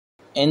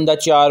In the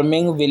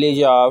charming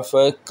village of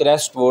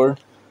Crestwood,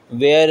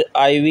 where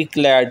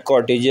ivy-clad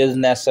cottages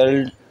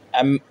nestled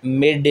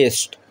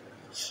amidst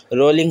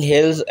rolling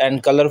hills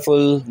and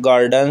colorful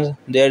gardens,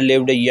 there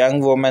lived a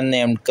young woman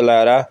named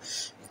Clara.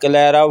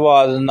 Clara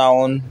was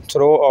known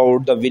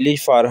throughout the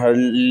village for her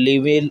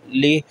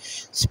lively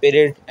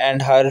spirit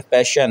and her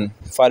passion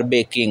for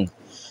baking.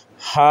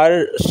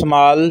 Her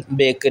small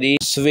bakery,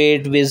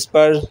 Sweet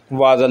Whispers,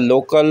 was a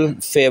local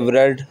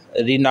favorite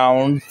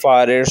renowned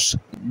for its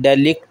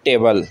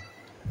delectable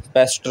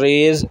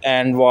pastries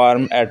and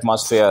warm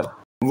atmosphere.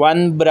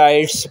 One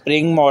bright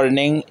spring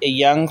morning, a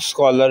young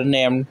scholar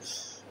named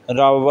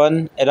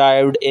Rowan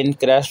arrived in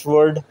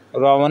Crestwood.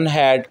 Rowan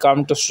had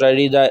come to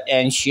study the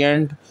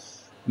ancient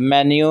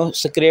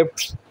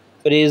manuscripts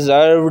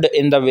preserved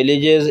in the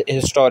village's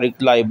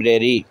historic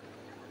library.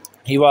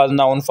 He was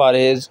known for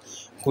his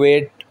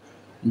quiet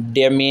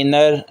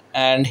demeanor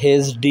and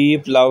his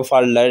deep love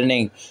for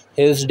learning.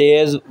 His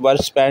days were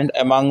spent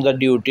among the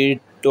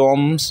duty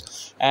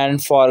tomes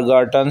and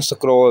forgotten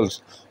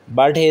scrolls,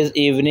 but his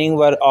evenings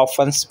were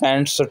often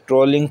spent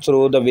strolling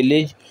through the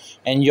village,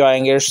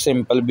 enjoying its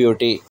simple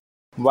beauty.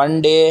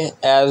 One day,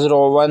 as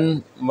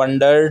Rowan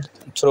wandered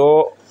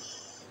through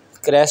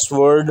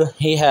Crestwood,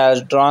 he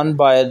was drawn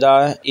by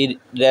the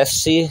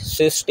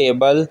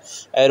irresistible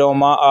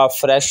aroma of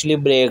freshly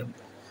baked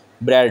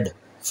bread.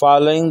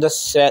 Following the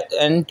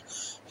scent,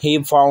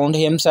 he found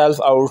himself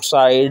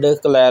outside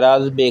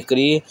Clara's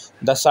bakery.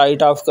 The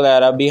sight of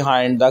Clara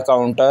behind the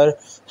counter,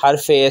 her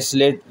face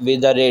lit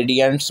with a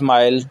radiant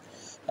smile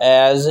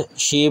as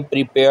she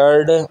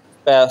prepared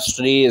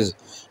pastries,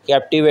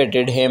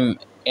 captivated him.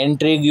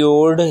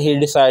 Intrigued, he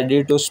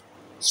decided to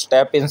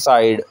step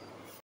inside.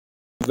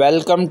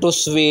 "Welcome to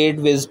Sweet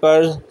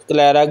Whispers,"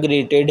 Clara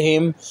greeted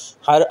him,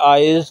 her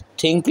eyes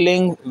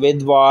twinkling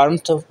with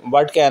warmth.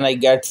 "What can I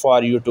get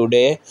for you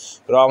today?"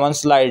 Rowan,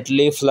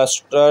 slightly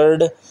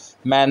flustered,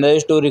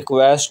 managed to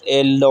request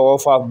a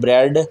loaf of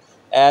bread.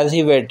 As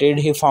he waited,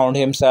 he found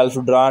himself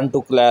drawn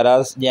to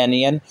Clara's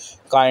genuine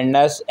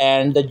kindness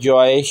and the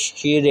joy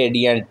she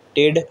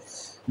radiated.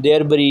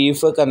 Their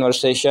brief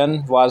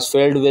conversation was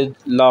filled with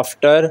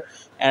laughter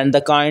and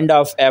the kind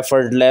of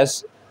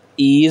effortless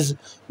ease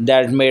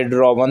that made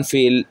Rowan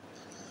feel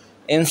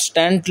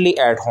instantly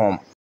at home.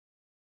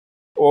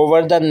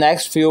 Over the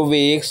next few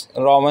weeks,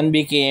 Rowan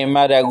became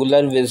a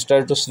regular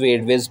visitor to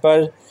Sweet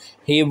Whispers.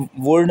 He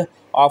would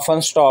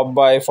often stop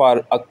by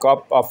for a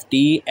cup of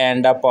tea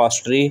and a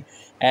pastry,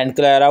 and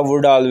Clara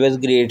would always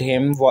greet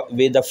him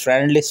with a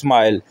friendly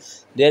smile.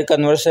 Their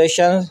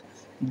conversations,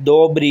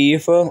 though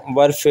brief,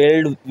 were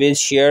filled with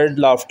shared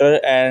laughter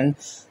and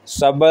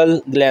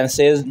subtle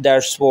glances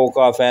that spoke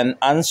of an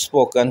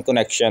unspoken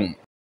connection.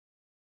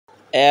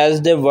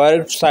 As they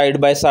worked side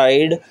by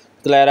side,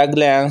 Clara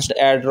glanced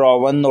at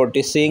Rowan,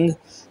 noticing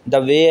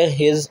the way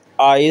his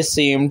eyes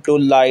seemed to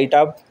light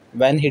up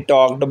when he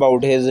talked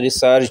about his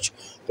research.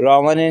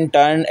 Rowan in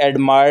turn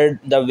admired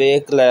the way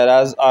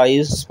Clara's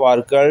eyes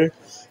sparkled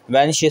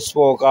when she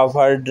spoke of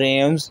her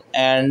dreams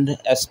and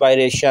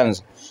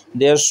aspirations.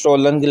 Their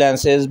stolen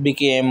glances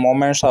became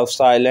moments of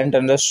silent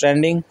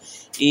understanding,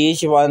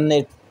 each one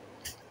a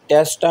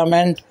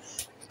testament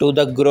to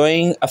the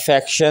growing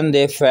affection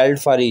they felt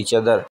for each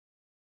other.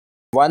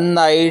 One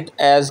night,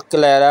 as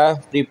Clara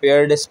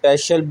prepared a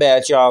special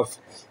batch of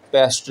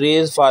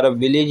pastries for a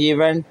village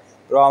event,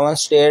 Rowan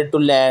stayed to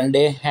lend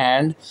a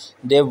hand.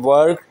 They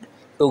worked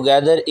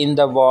together in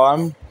the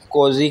warm,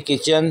 cozy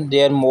kitchen,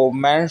 their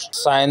movements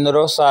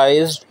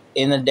synchronized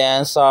in a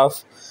dance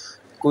of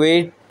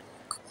quiet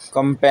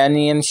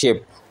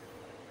companionship.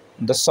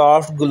 The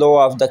soft glow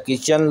of the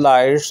kitchen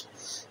lights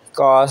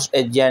cast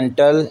a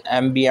gentle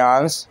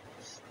ambience,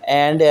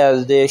 and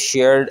as they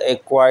shared a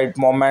quiet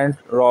moment,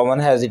 Rowan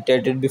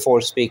hesitated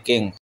before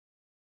speaking.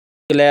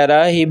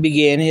 "Clara," he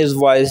began, his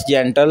voice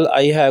gentle,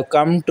 "I have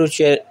come to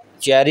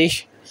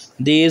cherish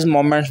these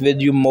moments with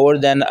you more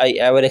than I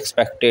ever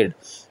expected.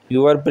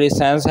 Your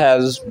presence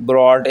has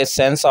brought a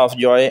sense of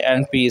joy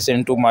and peace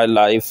into my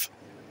life."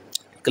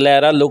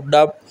 Clara looked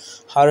up,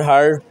 her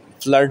heart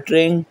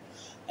fluttering.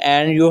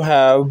 "And you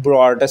have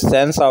brought a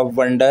sense of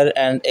wonder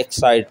and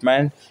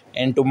excitement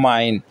into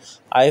mine.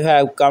 I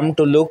have come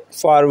to look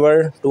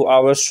forward to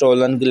our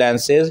stolen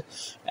glances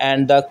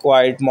and the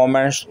quiet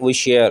moments we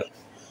share."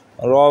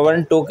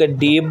 Rowan took a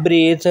deep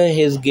breath,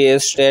 his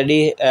gaze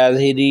steady as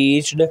he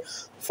reached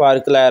for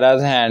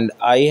Clara's hand.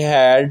 "I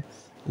had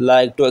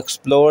like to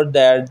explore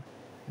that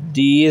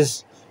these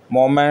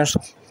moments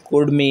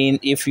could mean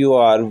if you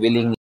are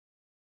willing."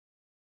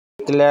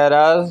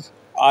 Clara's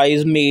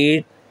eyes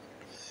met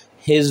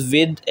his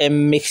with a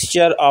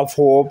mixture of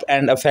hope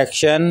and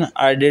affection.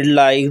 "I did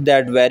like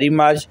that very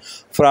much."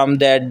 From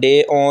that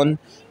day on,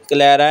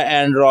 Clara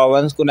and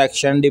Rowan's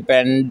connection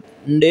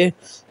depended.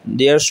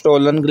 Their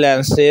stolen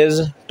glances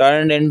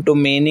turned into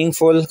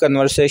meaningful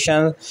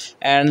conversations,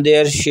 and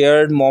their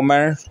shared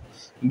moments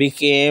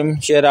became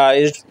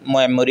cherished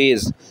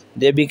memories.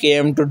 They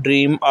became to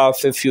dream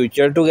of a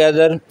future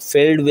together,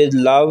 filled with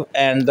love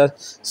and the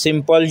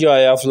simple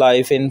joy of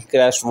life in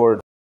Crestwood.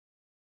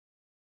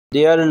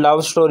 Their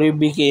love story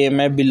became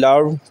a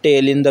beloved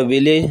tale in the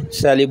village,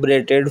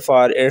 celebrated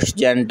for its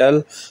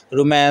gentle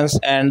romance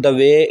and the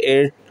way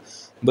it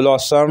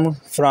blossomed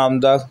from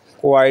the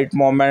quiet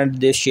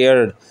moment they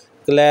shared.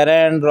 Clara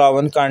and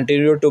Rowan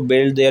continued to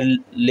build their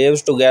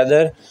lives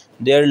together.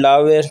 Their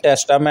love is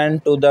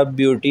testament to the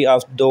beauty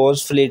of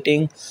those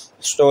fleeting,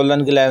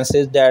 stolen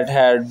glances that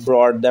had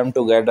brought them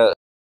together.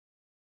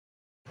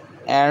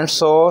 And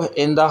so,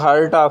 in the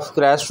heart of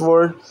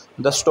Crestwood,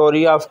 the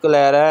story of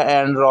Clara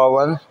and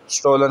Rowan's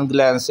stolen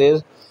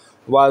glances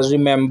was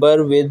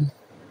remembered with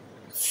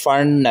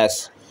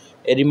fondness,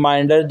 a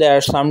reminder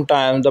that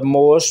sometimes the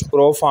most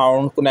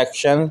profound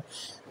connections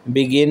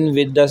begin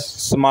with the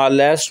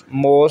smallest,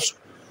 most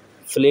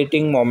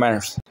fleeting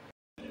moments.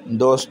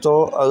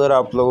 दोस्तों, अगर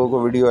आप लोगों को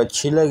video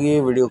अच्छी लगी,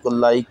 video को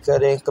like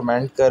करें,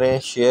 comment करें,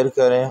 शेयर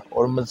करें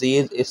और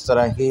मज़ीद इस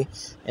तरह की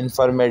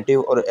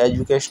इंफॉर्मेटिव और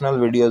एजुकेशनल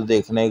वीडियोस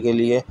देखने के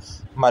लिए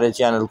हमारे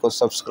चैनल को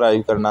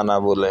सब्सक्राइब करना ना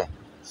भूलें।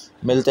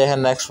 मिलते हैं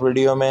नेक्स्ट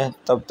वीडियो में,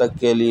 तब तक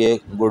के लिए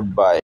गुड बाय।